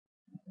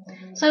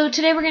So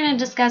today we're going to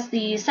discuss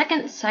the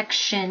second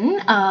section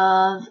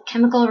of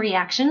chemical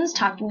reactions,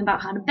 talking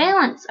about how to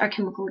balance our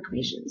chemical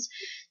equations.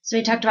 So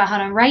we talked about how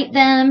to write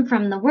them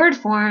from the word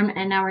form,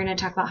 and now we're going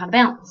to talk about how to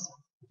balance.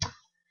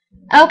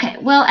 Okay,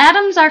 well,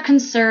 atoms are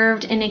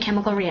conserved in a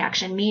chemical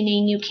reaction,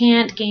 meaning you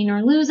can't gain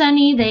or lose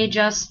any, they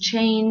just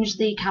change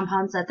the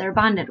compounds that they're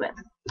bonded with.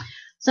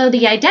 So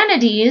the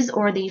identities,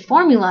 or the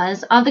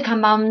formulas, of the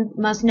compound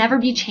must never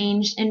be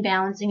changed in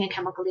balancing a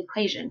chemical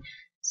equation.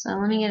 So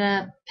let me get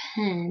a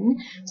pen.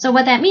 So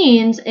what that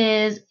means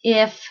is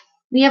if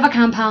we have a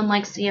compound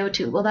like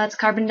CO2, well, that's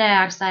carbon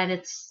dioxide,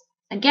 it's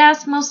a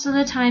gas most of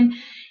the time.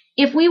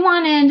 If we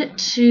wanted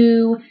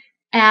to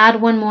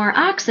add one more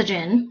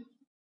oxygen,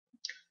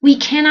 we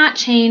cannot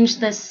change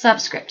the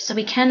subscript, so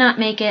we cannot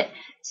make it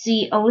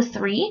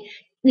CO3.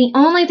 The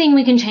only thing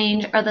we can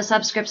change are the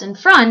subscripts in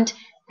front,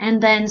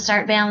 and then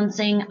start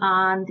balancing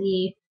on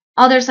the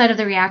other side of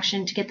the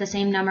reaction to get the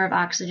same number of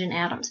oxygen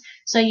atoms.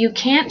 So you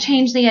can't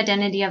change the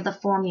identity of the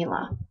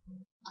formula.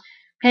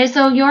 Okay,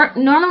 so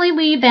normally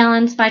we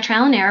balance by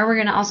trial and error. We're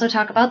going to also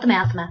talk about the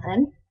math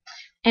method.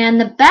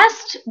 And the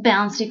best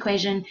balanced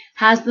equation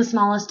has the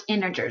smallest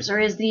integers, or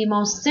is the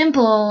most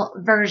simple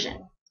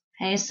version.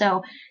 Okay,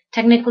 so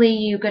technically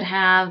you could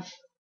have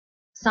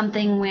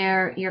something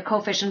where your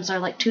coefficients are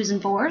like 2's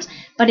and 4's,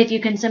 but if you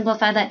can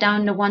simplify that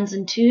down to 1's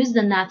and 2's,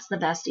 then that's the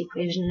best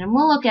equation, and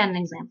we'll look at an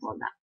example of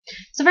that.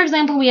 So for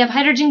example, we have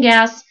hydrogen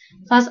gas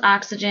plus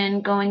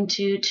oxygen going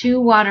to 2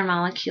 water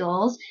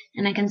molecules,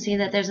 and I can see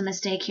that there's a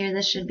mistake here.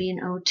 This should be an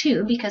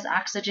O2 because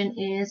oxygen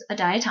is a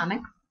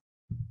diatomic.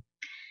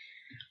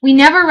 We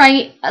never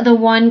write the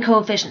 1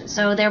 coefficient,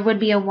 so there would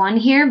be a 1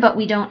 here, but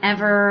we don't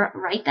ever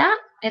write that.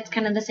 It's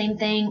kind of the same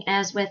thing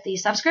as with the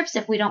subscripts.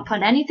 If we don't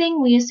put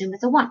anything, we assume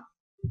it's a 1.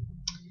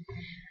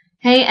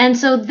 Okay, and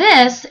so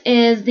this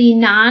is the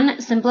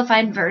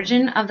non-simplified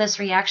version of this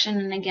reaction,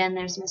 and again,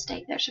 there's a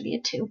mistake. There should be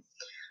a 2.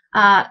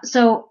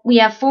 So we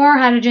have 4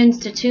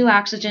 hydrogens to 2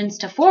 oxygens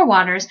to 4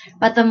 waters,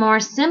 but the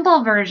more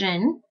simple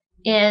version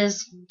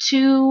is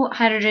 2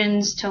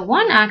 hydrogens to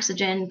 1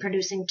 oxygen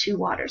producing 2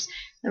 waters.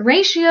 The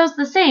ratio is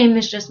the same,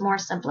 it's just more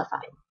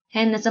simplified.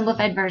 Okay, and the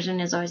simplified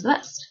version is always the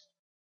best.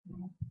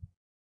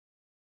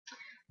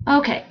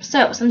 Okay,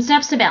 so some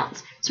steps to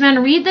balance. So we're going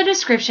to read the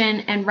description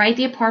and write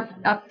the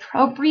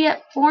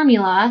appropriate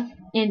formula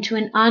into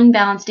an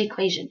unbalanced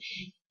equation.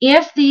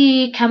 If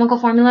the chemical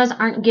formulas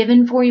aren't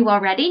given for you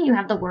already and you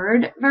have the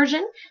word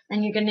version,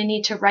 then you're going to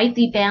need to write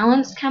the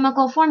balanced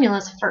chemical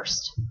formulas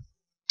first.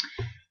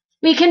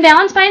 We can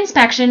balance by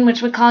inspection,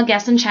 which we call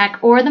guess and check,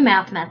 or the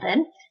math method.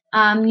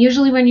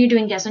 Usually when you're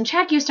doing guess and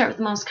check, you start with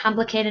the most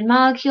complicated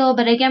molecule,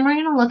 but again, we're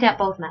going to look at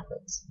both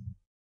methods.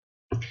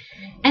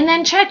 And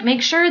then check,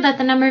 make sure that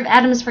the number of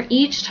atoms for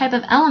each type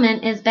of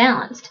element is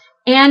balanced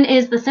and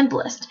is the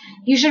simplest.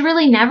 You should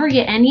really never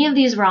get any of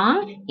these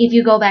wrong if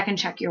you go back and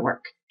check your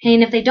work. Okay,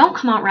 and if they don't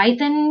come out right,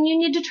 then you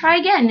need to try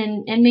again,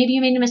 and maybe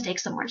you made a mistake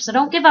somewhere. So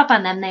don't give up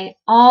on them. They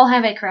all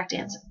have a correct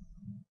answer.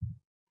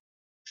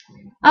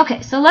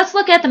 Okay, so let's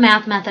look at the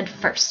math method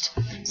first.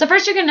 So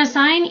first you're going to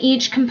assign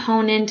each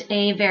component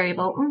a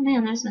variable. Oh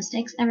man, there's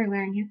mistakes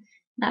everywhere in here.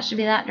 That should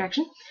be that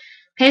direction.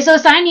 Okay, so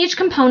assign each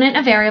component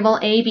a variable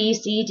A, B,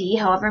 C, D,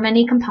 however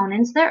many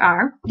components there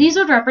are. These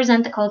would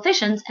represent the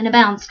coefficients in a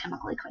balanced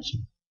chemical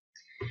equation.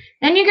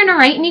 Then you're going to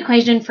write an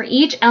equation for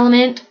each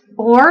element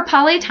or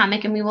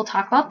polyatomic, and we will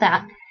talk about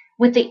that,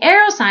 with the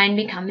arrow sign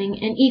becoming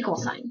an equal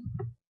sign.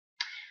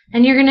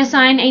 Then you're going to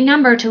assign a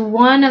number to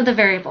one of the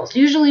variables.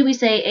 Usually we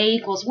say A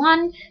equals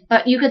 1,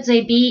 but you could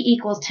say B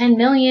equals 10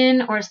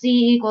 million or C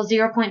equals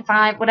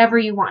 0.5, whatever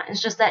you want.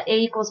 It's just that A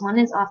equals 1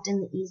 is often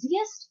the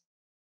easiest,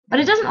 but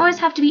it doesn't always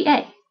have to be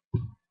A.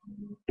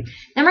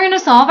 Then we're going to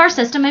solve our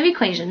system of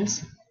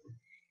equations,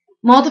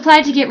 multiply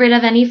to get rid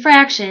of any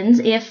fractions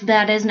if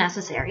that is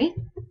necessary,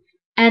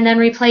 and then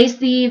replace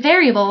the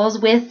variables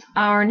with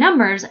our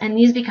numbers, and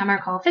these become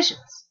our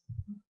coefficients.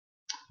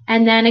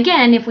 And then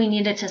again, if we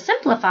needed to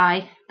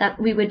simplify, that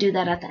we would do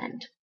that at the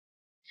end.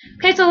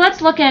 Okay, so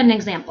let's look at an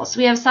example. So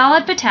we have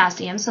solid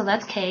potassium, so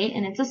that's K,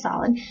 and it's a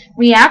solid,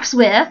 reacts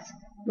with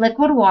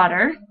liquid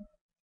water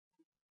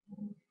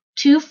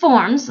to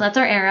form, so that's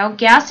our arrow,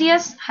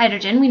 gaseous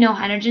hydrogen, we know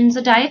hydrogen's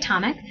a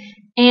diatomic,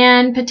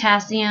 and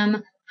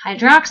potassium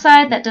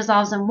hydroxide that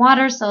dissolves in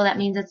water, so that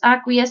means it's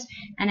aqueous,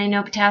 and I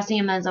know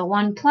potassium is a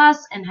 1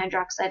 plus and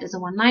hydroxide is a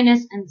 1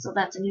 minus, and so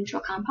that's a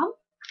neutral compound.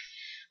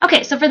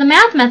 Okay, so for the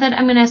math method,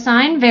 I'm going to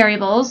assign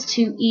variables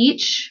to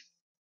each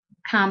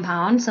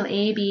compound, so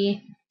A,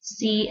 B,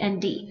 C,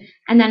 and D.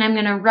 And then I'm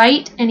going to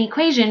write an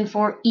equation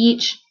for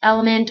each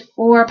element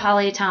or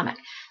polyatomic.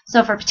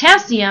 So for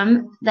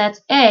potassium,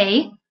 that's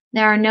A.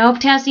 There are no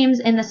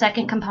potassiums in the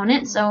second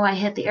component, so I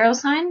hit the arrow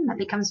sign. That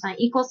becomes my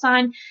equal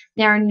sign.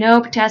 There are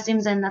no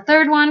potassiums in the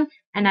third one,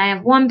 and I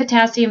have 1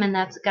 potassium, and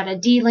that's got a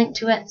D linked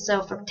to it.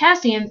 So for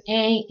potassium,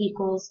 A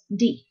equals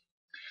D.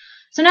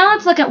 So now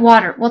let's look at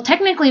water. Well,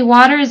 technically,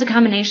 water is a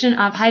combination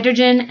of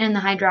hydrogen and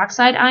the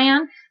hydroxide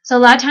ion. So a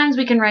lot of times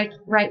we can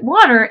write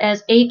water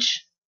as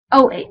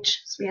HOH.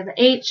 So we have the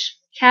H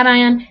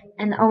cation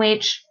and the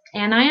OH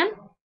anion.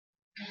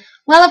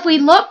 Well, if we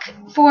look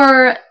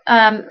for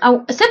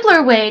a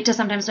simpler way to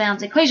sometimes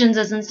balance equations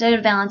is instead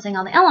of balancing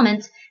all the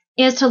elements,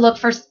 is to look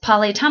for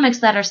polyatomics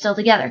that are still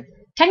together.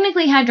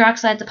 Technically,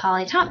 hydroxide's a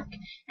polyatomic.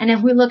 And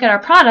if we look at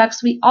our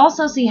products, we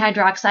also see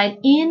hydroxide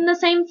in the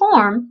same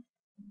form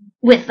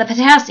with the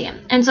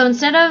potassium. And so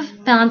instead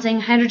of balancing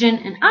hydrogen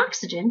and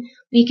oxygen,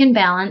 we can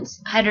balance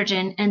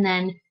hydrogen and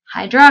then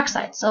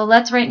hydroxide. So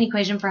let's write an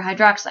equation for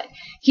hydroxide.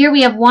 Here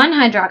we have one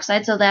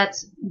hydroxide, so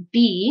that's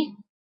B.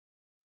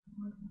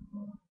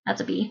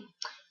 That's a B.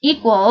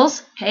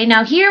 Equals, okay,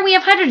 now here we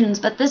have hydrogens,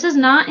 but this is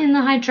not in the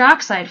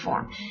hydroxide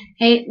form.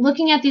 Okay,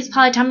 looking at these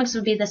polyatomics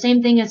would be the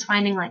same thing as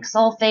finding like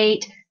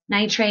sulfate,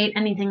 nitrate,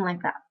 anything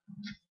like that.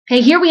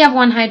 Okay, here we have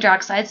one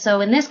hydroxide,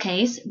 so in this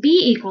case,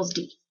 B equals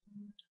D.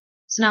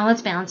 So now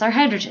let's balance our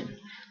hydrogen.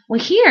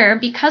 Well, here,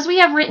 because we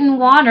have written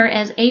water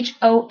as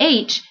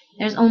HOH,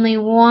 there's only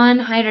one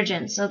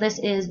hydrogen, so this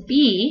is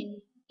B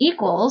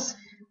equals,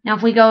 now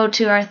if we go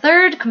to our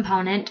third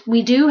component,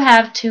 we do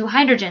have two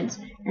hydrogens,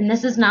 and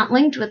this is not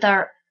linked with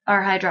our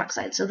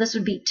hydroxide, so this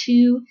would be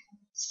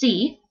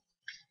 2C,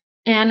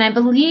 and I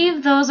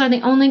believe those are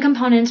the only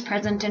components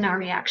present in our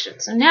reaction.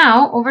 So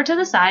now, over to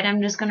the side,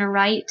 I'm just going to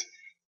write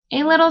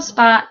a little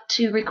spot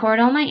to record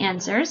all my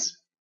answers.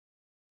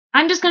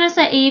 I'm just going to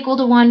set A equal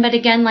to 1, but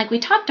again, like we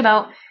talked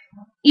about,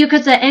 you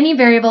could set any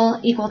variable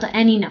equal to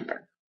any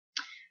number.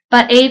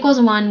 But A equals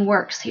 1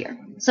 works here.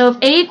 So if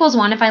A equals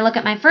 1, if I look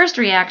at my first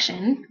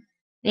reaction,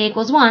 A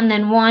equals 1,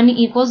 then 1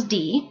 equals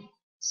D.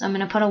 So I'm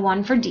going to put a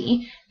 1 for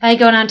D. If I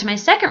go down to my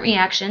second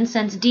reaction,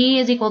 since D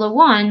is equal to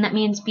 1, that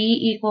means B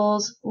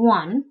equals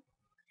 1.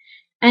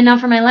 And now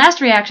for my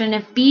last reaction,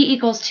 if B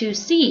equals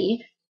 2C,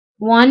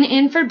 1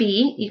 in for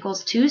B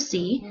equals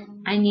 2C.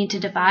 I need to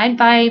divide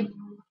by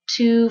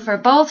 2 for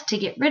both to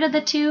get rid of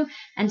the 2,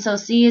 and so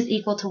C is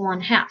equal to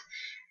 1/2.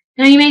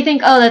 Now you may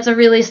think, oh, that's a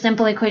really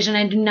simple equation,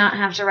 I do not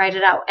have to write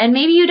it out. And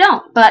maybe you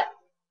don't, but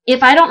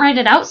if I don't write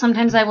it out,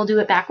 sometimes I will do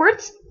it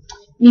backwards,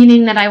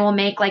 meaning that I will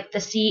make like the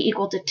C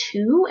equal to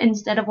 2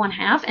 instead of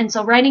 1/2, and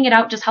so writing it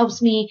out just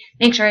helps me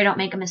make sure I don't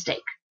make a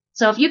mistake.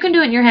 So if you can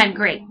do it in your head,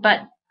 great,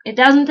 but it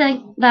doesn't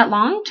take that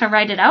long to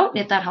write it out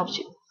if that helps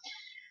you.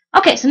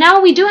 Okay, so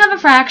now we do have a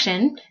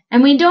fraction,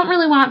 and we don't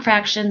really want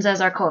fractions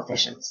as our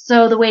coefficients.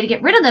 So the way to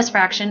get rid of this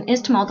fraction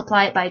is to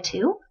multiply it by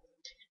 2.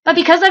 But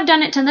because I've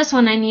done it to this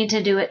one, I need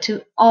to do it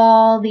to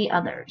all the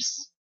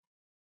others.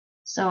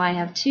 So I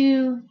have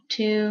 2,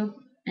 2,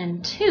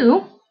 and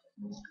 2.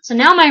 So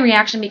now my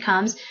reaction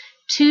becomes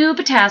 2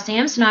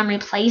 potassium, so now I'm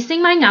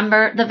replacing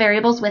the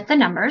variables with the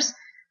numbers,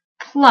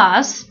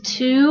 plus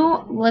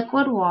 2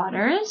 liquid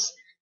waters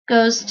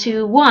goes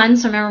to 1,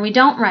 so remember we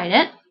don't write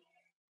it,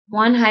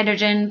 1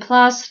 hydrogen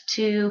plus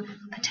 2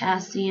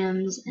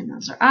 potassiums, and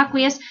those are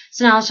aqueous.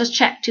 So now let's just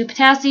check, 2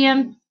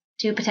 potassium,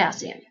 2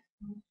 potassium.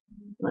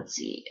 Let's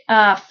see,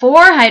 4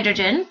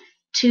 hydrogen,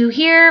 2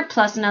 here,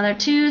 plus another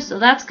 2, so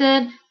that's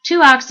good.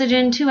 2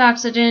 oxygen, 2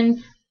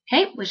 oxygen.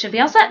 Okay, we should be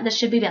all set. This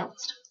should be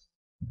balanced.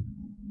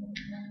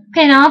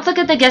 Okay, now let's look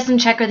at the guess and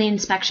check or the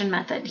inspection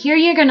method. Here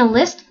you're going to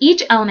list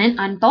each element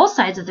on both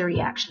sides of the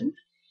reaction,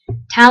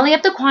 tally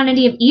up the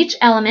quantity of each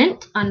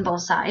element on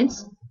both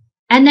sides,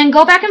 and then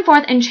go back and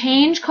forth and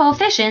change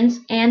coefficients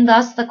and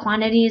thus the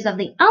quantities of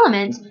the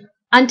elements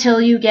until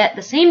you get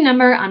the same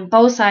number on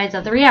both sides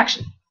of the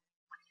reaction.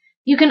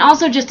 You can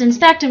also just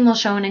inspect, and we'll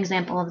show an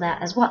example of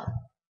that as well.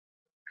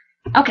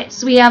 Okay,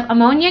 so we have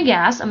ammonia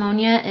gas.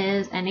 Ammonia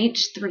is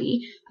NH3.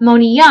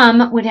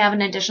 Ammonium would have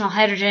an additional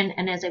hydrogen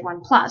and is a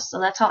 1+, so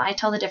that's how I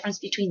tell the difference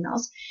between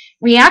those.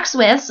 Reacts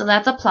with, so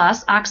that's a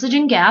plus,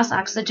 oxygen gas.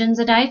 Oxygen's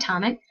a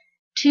diatomic.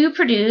 To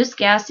produce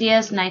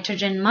gaseous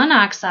nitrogen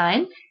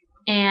monoxide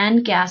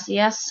and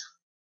gaseous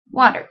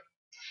water.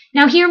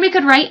 Now here we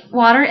could write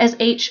water as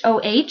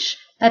HOH,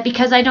 but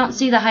because I don't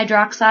see the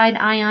hydroxide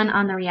ion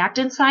on the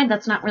reactant side,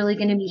 that's not really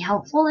going to be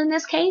helpful in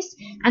this case,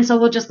 and so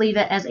we'll just leave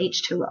it as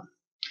H2O.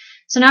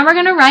 So now we're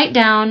going to write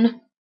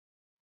down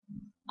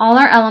all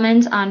our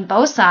elements on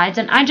both sides,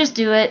 and I just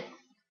do it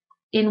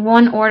in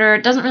one order.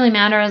 It doesn't really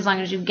matter as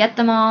long as you get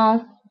them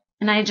all,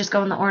 and I just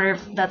go in the order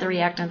that the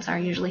reactants are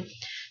usually.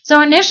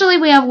 So initially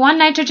we have 1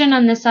 nitrogen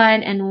on this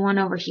side and 1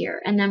 over here,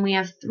 and then we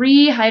have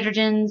 3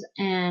 hydrogens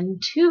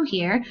and 2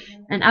 here,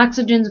 and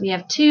oxygens we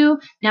have 2.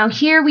 Now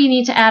here we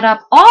need to add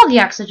up all the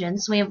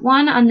oxygens, so we have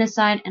 1 on this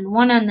side and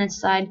 1 on this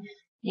side,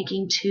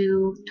 making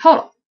 2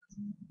 total.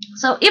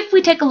 So if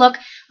we take a look,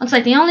 looks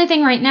like the only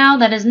thing right now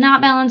that is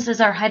not balanced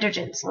is our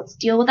hydrogen, so let's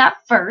deal with that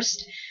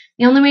first.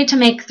 The only way to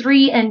make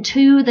 3 and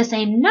 2 the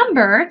same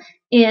number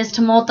is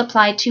to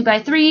multiply 2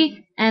 by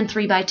 3 and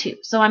 3 by 2.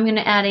 So I'm going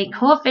to add a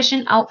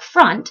coefficient out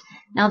front.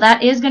 Now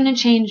that is going to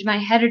change my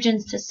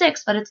hydrogens to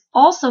 6, but it's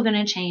also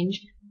going to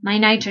change my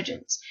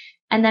nitrogens.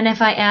 And then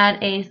if I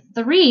add a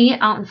 3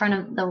 out in front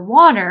of the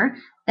water,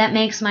 that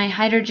makes my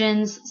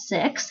hydrogens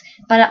 6,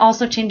 but it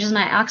also changes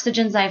my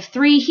oxygens. I have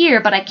 3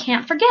 here, but I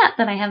can't forget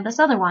that I have this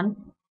other one,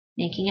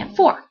 making it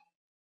 4.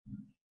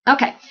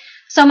 Okay,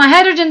 so my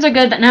hydrogens are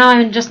good, but now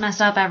I just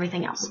messed up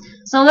everything else.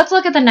 So let's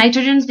look at the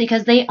nitrogens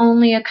because they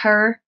only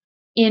occur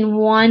in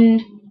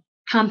one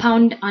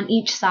compound on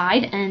each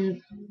side,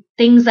 and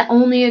things that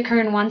only occur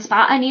in one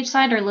spot on each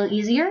side are a little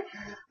easier,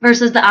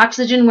 versus the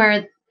oxygen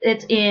where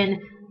it's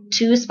in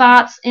 2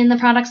 spots in the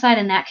product side,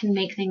 and that can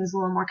make things a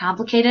little more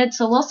complicated.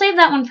 So we'll save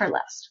that one for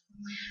last.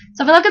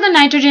 So if I look at the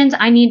nitrogens,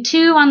 I need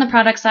 2 on the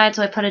product side,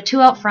 so I put a 2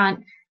 out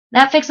front.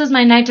 That fixes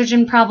my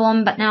nitrogen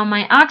problem, but now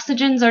my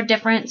oxygens are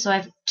different, so I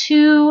have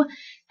 2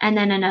 and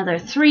then another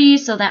 3,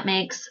 so that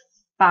makes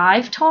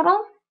 5 total.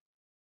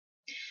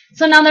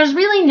 So now there's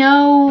really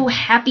no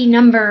happy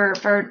number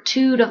for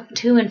 2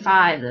 and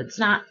 5.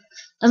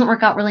 Doesn't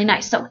work out really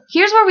nice. So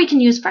here's where we can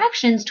use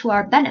fractions to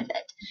our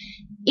benefit.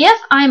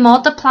 If I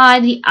multiply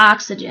the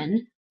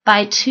oxygen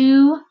by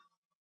 2,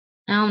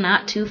 no,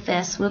 not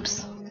 2/5,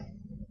 whoops,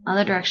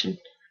 other direction.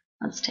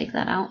 Let's take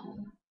that out.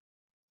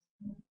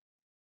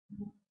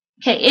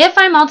 Okay, if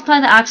I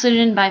multiply the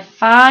oxygen by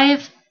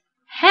 5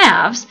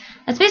 halves,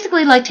 that's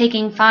basically like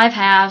taking 5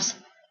 halves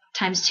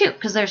times 2,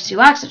 because there's 2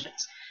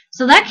 oxygens.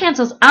 So that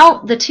cancels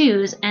out the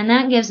 2's, and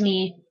that gives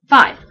me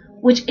 5,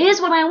 which is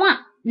what I want.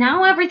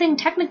 Now everything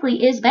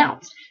technically is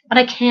balanced, but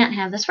I can't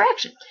have this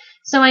fraction.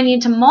 So I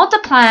need to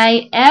multiply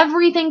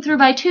everything through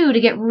by 2 to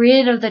get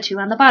rid of the 2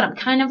 on the bottom,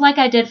 kind of like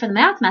I did for the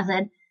math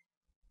method,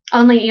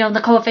 only,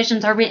 the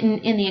coefficients are written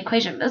in the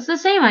equation. But it's the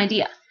same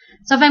idea.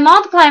 So if I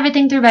multiply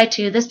everything through by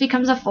 2, this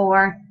becomes a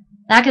 4,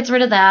 that gets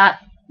rid of that,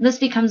 this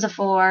becomes a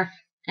 4,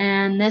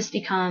 and this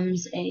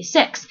becomes a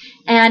 6.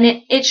 And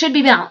it should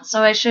be balanced,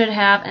 so I should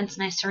have, and it's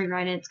nice to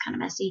rewrite it, it's kind of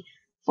messy,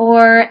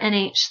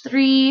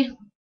 4NH3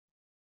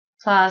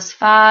 plus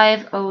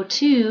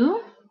 5O2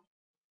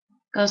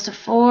 goes to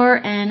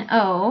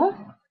 4NO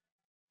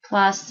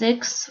plus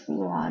 6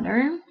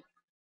 water.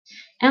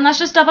 And let's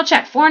just double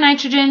check. 4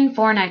 nitrogen,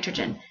 4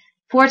 nitrogen.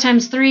 4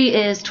 times 3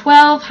 is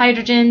 12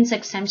 hydrogen.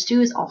 6 times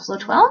 2 is also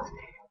 12.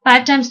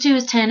 5 times 2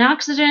 is 10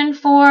 oxygen.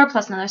 4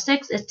 plus another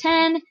 6 is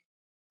 10.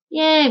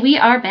 Yay, we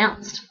are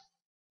balanced.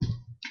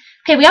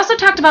 Okay, we also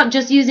talked about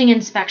just using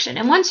inspection.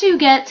 And once you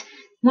get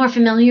more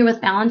familiar with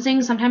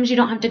balancing, sometimes you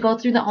don't have to go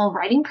through the whole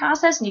writing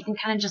process, and you can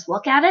kind of just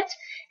look at it.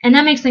 And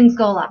that makes things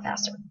go a lot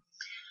faster.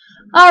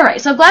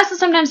 Alright, so glass is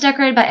sometimes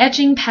decorated by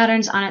etching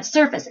patterns on its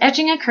surface.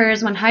 Etching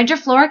occurs when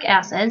hydrofluoric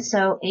acid,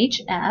 so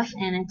HF,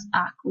 and it's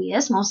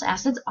aqueous, most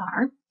acids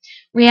are,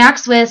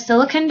 reacts with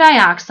silicon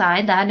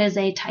dioxide, that is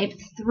a type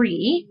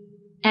 3,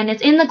 and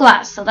it's in the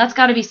glass, so that's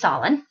got to be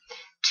solid,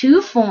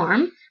 to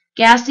form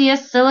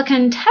gaseous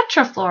silicon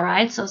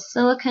tetrafluoride, so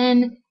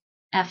silicon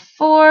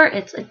F4,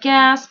 it's a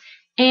gas,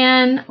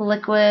 and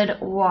liquid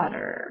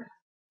water.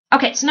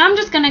 Okay, so now I'm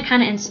just going to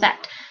kind of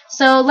inspect.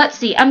 So let's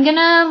see, I'm going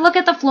to look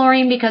at the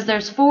fluorine because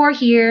there's 4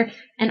 here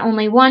and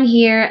only 1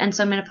 here, and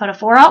so I'm going to put a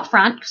 4 out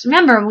front. Because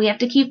remember, we have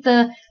to keep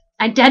the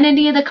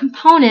identity of the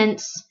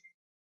components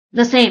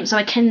the same, so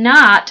I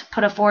cannot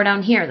put a 4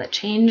 down here. That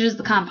changes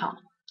the compound.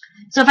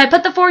 So if I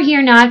put the 4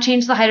 here, now I've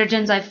changed the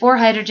hydrogens. I have 4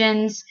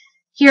 hydrogens.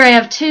 Here I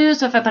have 2,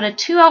 so if I put a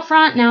 2 out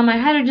front, now my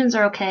hydrogens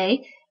are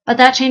okay, but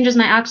that changes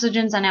my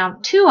oxygens. I now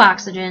have 2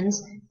 oxygens.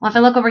 Well, if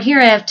I look over here,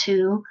 I have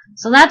 2,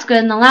 so that's good.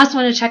 And the last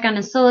one to check on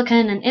is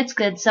silicon, and it's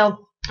good.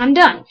 So I'm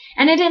done.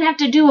 And I didn't have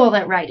to do all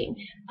that writing.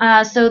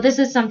 So this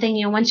is something,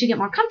 once you get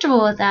more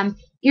comfortable with them,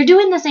 you're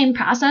doing the same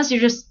process,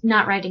 you're just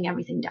not writing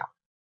everything down.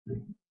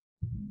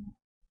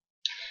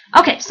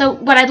 Okay, so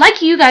what I'd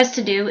like you guys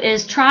to do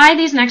is try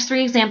these next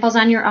 3 examples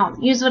on your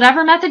own. Use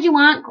whatever method you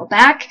want. Go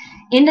back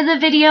into the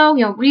video,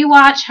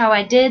 rewatch how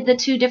I did the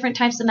 2 different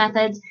types of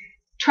methods.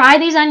 Try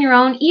these on your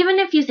own. Even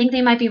if you think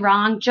they might be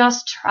wrong,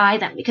 just try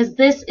them, because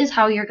this is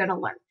how you're going to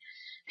learn.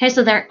 Okay,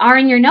 so there are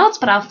in your notes,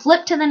 but I'll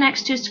flip to the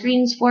next 2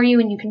 screens for you,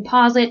 and you can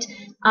pause it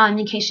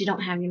in case you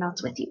don't have your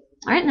notes with you.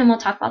 All right, and then we'll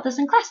talk about this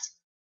in class.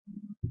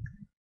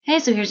 Okay,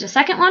 so here's the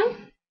second one.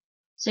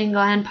 So you can go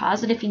ahead and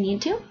pause it if you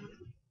need to.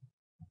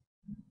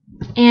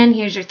 And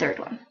here's your third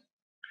one.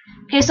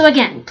 Okay, so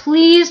again,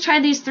 please try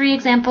these 3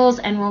 examples,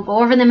 and we'll go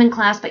over them in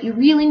class, but you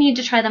really need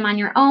to try them on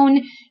your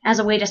own as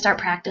a way to start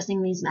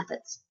practicing these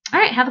methods. All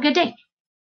right, have a good day.